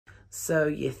So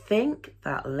you think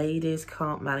that ladies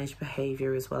can't manage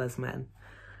behaviour as well as men.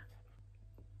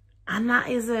 And that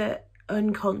is a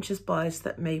unconscious bias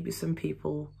that maybe some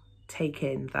people take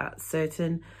in, that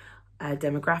certain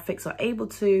demographics are able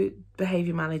to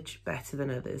behaviour manage better than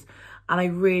others. And I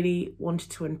really wanted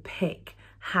to unpick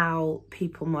how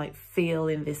people might feel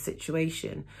in this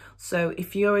situation. So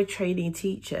if you're a trainee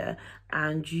teacher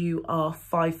and you are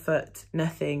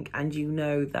 5'0" and you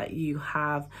know that you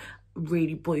have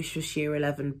really boisterous year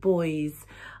 11 boys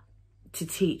to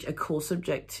teach a core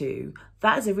subject to,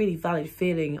 that is a really valid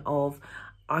feeling of,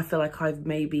 I feel like I've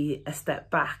maybe a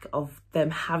step back of them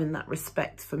having that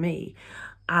respect for me.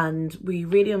 And we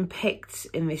really unpicked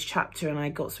in this chapter, and I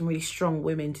got some really strong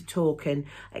women to talk and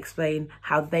explain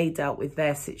how they dealt with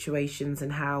their situations,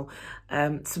 and how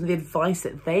some of the advice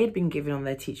that they had been given on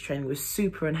their teacher training was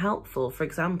super unhelpful. For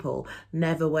example,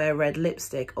 never wear red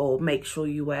lipstick, or make sure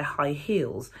you wear high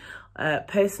heels.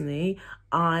 Personally,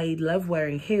 I love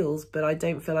wearing heels, but I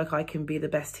don't feel like I can be the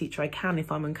best teacher I can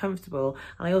if I'm uncomfortable.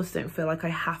 And I also don't feel like I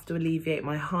have to alleviate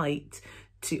my height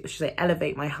to, should I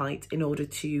elevate my height in order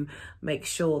to make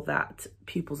sure that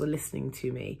pupils are listening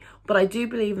to me. But I do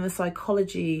believe in the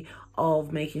psychology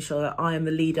of making sure that I am the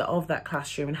leader of that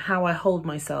classroom, and how I hold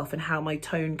myself and how my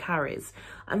tone carries.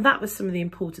 And that was some of the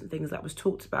important things that was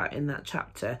talked about in that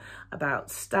chapter, about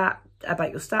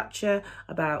your stature,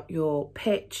 about your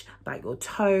pitch, about your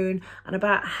tone, and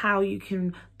about how you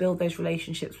can build those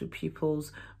relationships with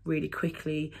pupils really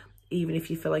quickly, even if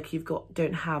you feel like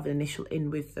don't have an initial in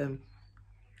with them.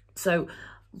 So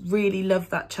really love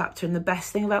that chapter. And the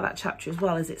best thing about that chapter as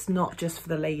well is it's not just for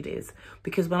the ladies,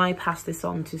 because when I passed this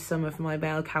on to some of my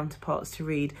male counterparts to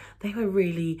read, they were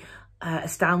really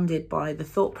astounded by the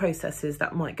thought processes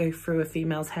that might go through a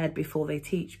female's head before they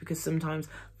teach, because sometimes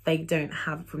they don't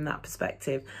have it from that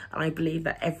perspective. And I believe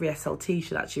that every SLT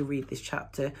should actually read this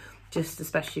chapter, just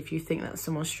especially if you think that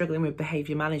someone's struggling with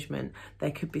behaviour management,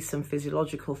 there could be some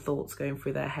physiological thoughts going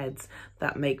through their heads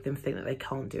that make them think that they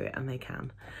can't do it, and they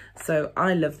can. So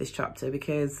I love this chapter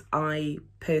because I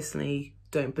personally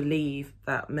don't believe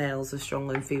that males are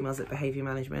stronger than females at behaviour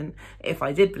management. If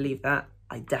I did believe that,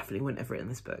 I definitely wouldn't have written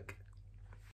this book.